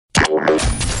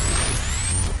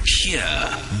Here,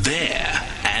 there,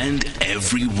 and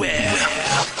everywhere.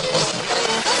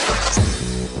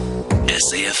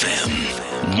 SAFM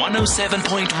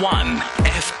 107.1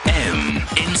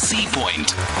 FM in Sea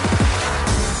Point.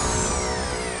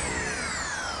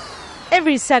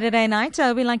 Every Saturday night,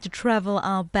 we like to travel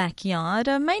our backyard,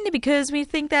 mainly because we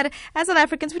think that as South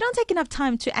Africans, we don't take enough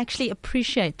time to actually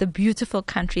appreciate the beautiful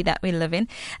country that we live in.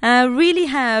 Really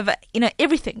have,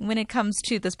 everything when it comes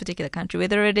to this particular country,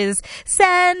 whether it is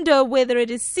sand or whether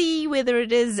it is sea, whether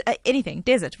it is anything,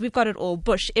 desert. We've got it all,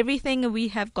 bush, everything we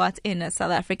have got in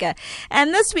South Africa.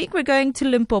 And this week, we're going to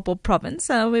Limpopo province,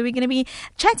 where we're going to be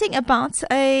chatting about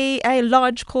a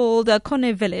lodge called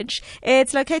Kone village.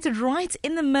 It's located right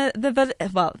in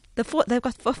they've got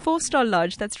a 4-star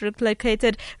lodge that's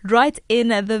located right in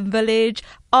the village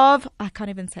of, I can't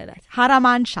even say that,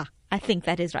 Haramansha. I think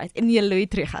that is right, in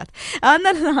Limpopo. On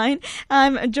the line,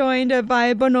 I'm joined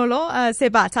by Bonolo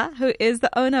Sebata, who is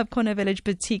the owner of Kone Village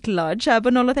Boutique Lodge.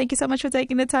 Bonolo, thank you so much for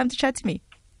taking the time to chat to me.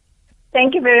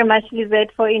 Thank you very much,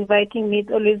 Lizette, for inviting me. It's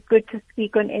always good to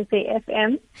speak on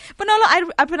SAFM.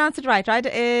 Bonolo, I pronounced it right?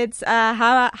 It's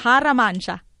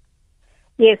Haramansha.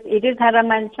 Yes, it is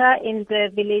Haramansha in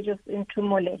the village of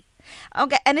Ntumole.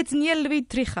 Okay, and it's near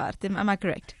Limpopo, am I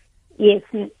correct? Yes,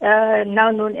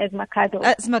 now known as Makado.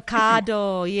 It's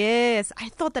Makado, yes. I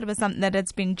thought that was something that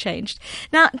has been changed.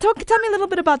 Now, tell me a little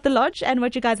bit about the lodge and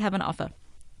what you guys have on offer.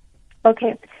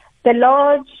 Okay. The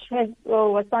lodge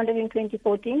was founded in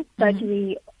 2014, but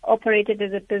we operated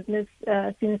as a business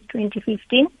since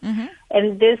 2015.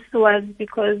 And this was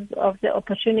because of the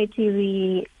opportunity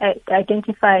we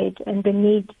identified and the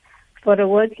need for a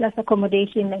world-class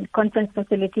accommodation and conference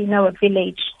facility in our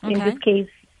village, in this case,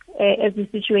 as we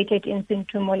situated in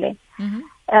Ntumole.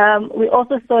 We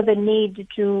also saw the need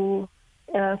to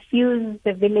fuse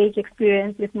the village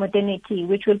experience with modernity,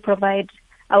 which will provide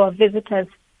our visitors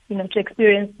to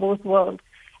experience both worlds,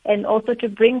 and also to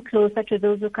bring closer to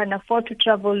those who can afford to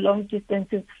travel long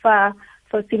distances far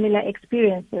for similar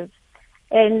experiences.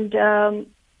 And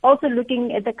also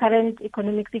looking at the current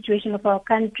economic situation of our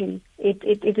country, it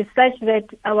is such that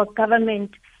our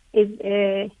government is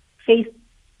faced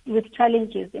with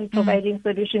challenges in providing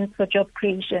solutions for job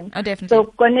creation. Oh, definitely.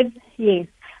 So, yes.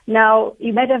 Now,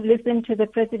 you might have listened to the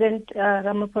President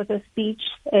Ramaphosa's speech,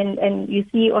 and you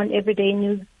see on everyday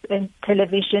news and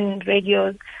television,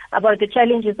 radios, about the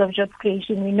challenges of job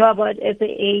creation. We know about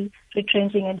SAA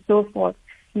retrenching and so forth.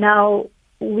 Now,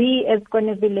 we as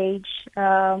Kone Village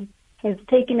has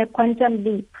taken a quantum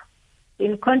leap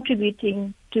in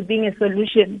contributing to being a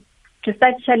solution to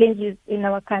such challenges in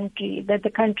our country that the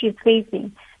country is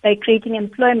facing by creating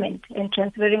employment and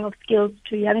transferring of skills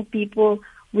to young people,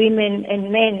 women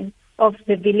and men of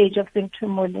the village of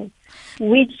Ntumole,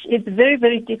 which is very,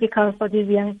 very difficult for these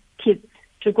young kids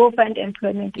to go find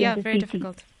employment in the city. Yeah, very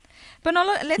difficult.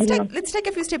 Bonolo, let's take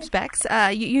a few steps back.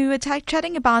 You were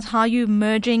chatting about how you're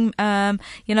merging,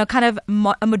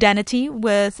 modernity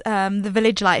with the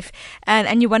village life,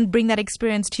 and you want to bring that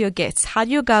experience to your guests. How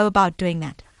do you go about doing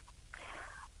that?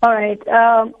 All right.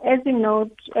 As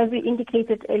we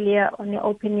indicated earlier on the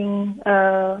opening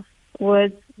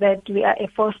words, that we are a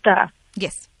 4-star.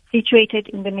 Yes. Situated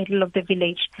in the middle of the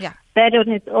village. Yeah. That on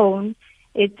its own,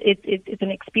 it's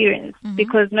an experience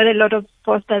because not a lot of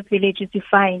 4-star villages you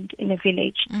find in a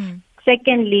village.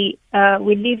 Secondly,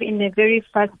 we live in a very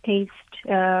fast-paced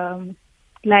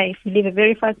life. We live a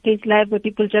very fast-paced life where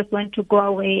people just want to go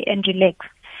away and relax.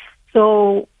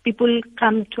 So people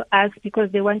come to us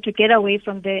because they want to get away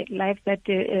from the life that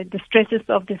the stresses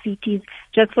of the cities,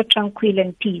 just for tranquil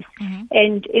and peace.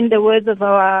 And in the words of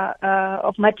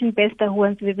of Martin Bester, who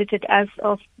once visited us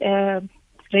of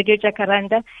Radio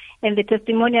Jacaranda, and the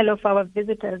testimonial of our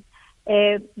visitors,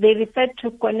 they referred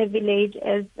to Kone Village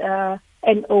as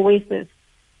an oasis,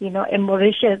 a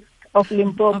Mauritius of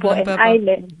Limpopo, an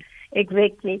island.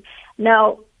 Exactly.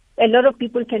 Now, a lot of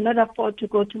people cannot afford to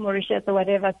go to Mauritius or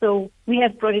whatever, so we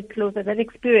have brought it closer. That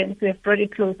experience, we have brought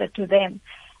it closer to them.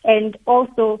 And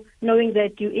also knowing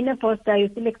that you're in a 4-star, you're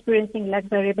still experiencing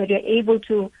luxury, but you're able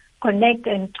to connect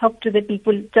and talk to the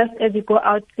people just as you go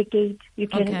out the gate. You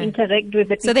can interact with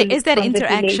the people. So there is that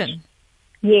interaction.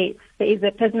 Yes, there is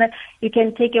a personal. You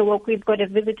can take a walk. We've got a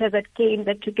visitor that came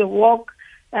that took a walk,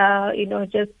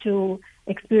 just to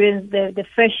experience the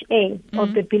fresh air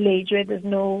of the village where there's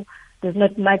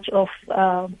not much of,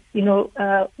 what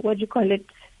do you call it,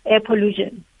 air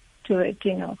pollution to it,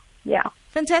 yeah.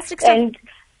 Fantastic stuff. And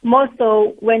more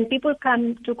so, when people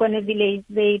come to Kone Village,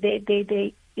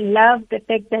 they love the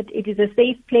fact that it is a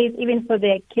safe place, even for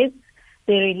their kids.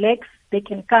 They relax. They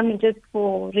can come in just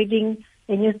for reading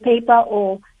a newspaper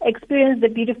or experience the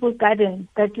beautiful garden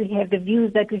that we have, the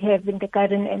views that we have in the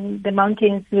garden, and the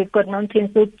mountains. We've got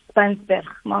mountains, so Spansberg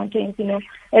mountains,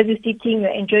 as you're sitting,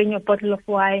 you're enjoying your bottle of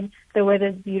wine, the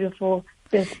weather's beautiful,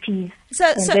 there's peace.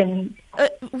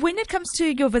 When it comes to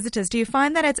your visitors, do you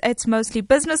find that it's mostly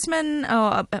businessmen,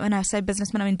 or when I say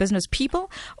businessmen, I mean business people,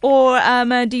 or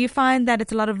do you find that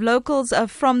it's a lot of locals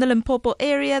from the Limpopo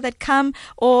area that come,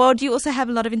 or do you also have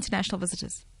a lot of international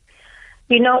visitors?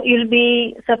 You'll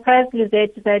be surprised with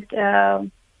that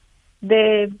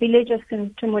the village of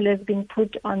Limpopo has been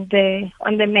put on the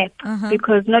map,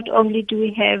 because not only do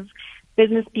we have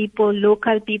business people,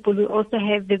 local people, we also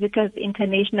have visitors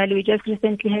internationally. We just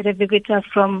recently had a visitor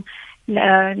from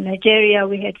Nigeria.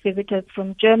 We had visitors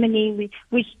from Germany,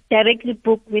 which directly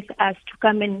booked with us to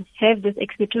come and have this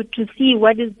experience to see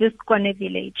what is this Kone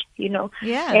village,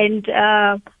 Yeah. And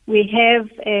we have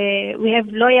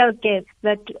loyal guests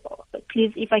that,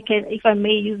 please, if I may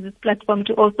use this platform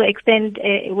to also extend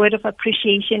a word of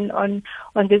appreciation on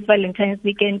this Valentine's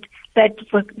weekend, that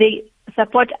they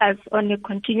support us on a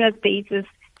continuous basis.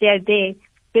 They are there.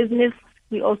 Business,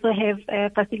 we also have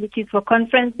facilities for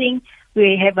conferencing.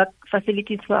 We have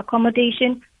facilities for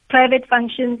accommodation, private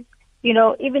functions.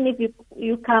 Even if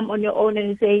you come on your own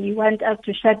and say you want us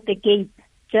to shut the gates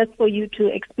just for you to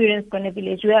experience Kone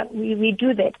village, we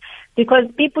do that,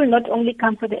 because people not only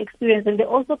come for the experience, and they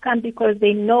also come because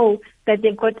they know that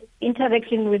they've got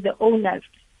interaction with the owners.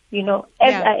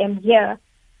 As I am here,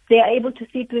 they are able to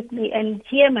sit with me and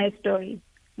hear my story,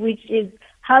 which is,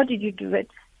 how did you do it?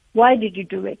 Why did you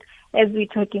do it? As we're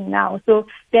talking now. So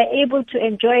they're able to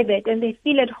enjoy that, and they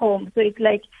feel at home. So it's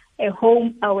like a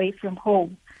home away from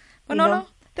home. Bonolo,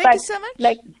 thank you so much.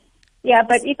 But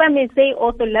if I may say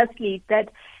also lastly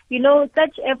that,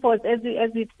 such efforts, as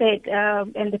we've said,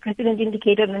 and the President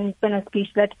indicated in his final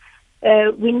speech, that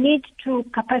we need to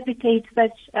capacitate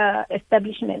such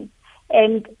establishments.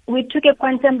 And we took a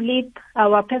quantum leap in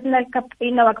our personal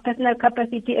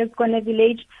capacity as Kone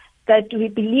Village, that we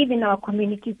believe in our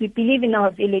communities, we believe in our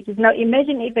villages. Now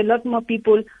imagine if a lot more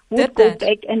people would go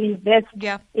back and invest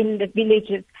in the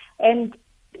villages. And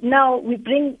now we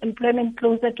bring employment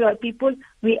closer to our people.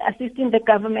 We assisting the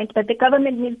government, but the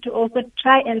government needs to also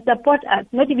try and support us.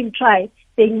 Not even try,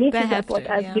 they need to support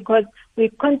us, because we're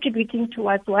contributing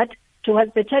towards what?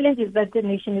 Towards the challenges that the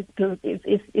nation is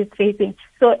facing.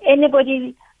 So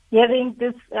anybody hearing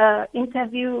this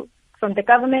interview from the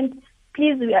government,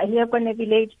 please, we are here, Kone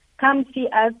Village. Come see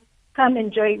us. Come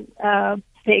enjoy the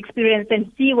experience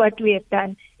and see what we have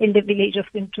done in the village of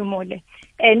Limpopo.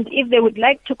 And if they would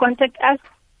like to contact us,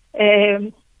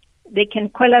 they can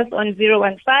call us on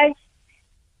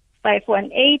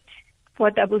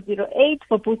 015-518-4008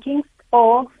 for bookings,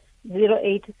 or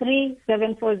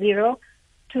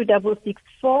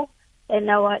 083-740-2664. And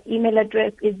our email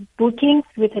address is bookings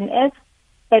with an S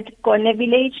at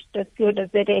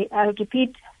konevillage.co.za. I'll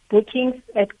repeat,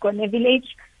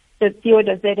 bookings@konevillage.co.za.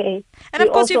 And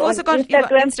of course, you've also got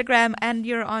Instagram, and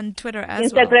you're on Twitter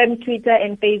as well. Instagram, Twitter,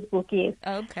 and Facebook, yes.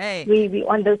 Okay. We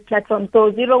on those platforms.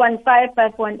 So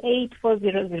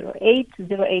 015-518-4008,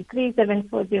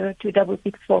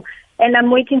 083-740-2664. And I'm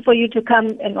waiting for you to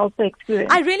come and also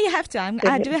experience. I really have to.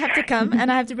 I do have to come,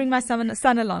 and I have to bring my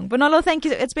son along. Bonolo, thank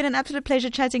you. It's been an absolute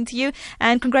pleasure chatting to you,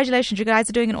 and congratulations. You guys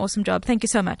are doing an awesome job. Thank you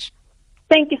so much.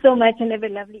 Thank you so much, and have a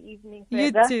lovely evening.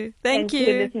 You too. Thank you. And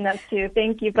to listeners too.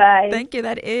 Thank you. Bye. Thank you.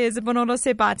 That is Bonolo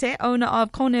Sebata, owner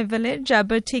of Kone Village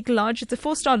Boutique Lodge. It's a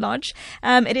 4-star lodge.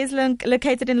 It is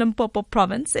located in Limpopo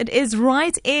province. It is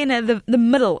right in the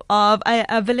middle of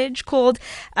a village called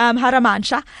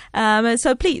Haramansha.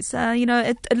 So please,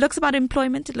 it looks about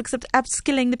employment. It looks at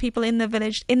upskilling the people in the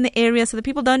village, in the area, so the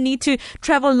people don't need to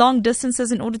travel long distances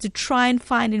in order to try and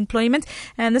find employment.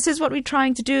 And this is what we're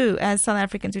trying to do as South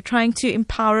Africans. We're trying to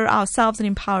empower ourselves and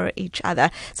empower each other.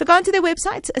 So go onto their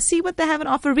website, see what they have on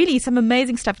offer. Really, some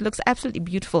amazing stuff. It looks absolutely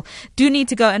beautiful. Do need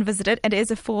to go and visit it. It is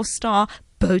a 4-star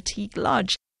boutique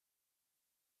lodge.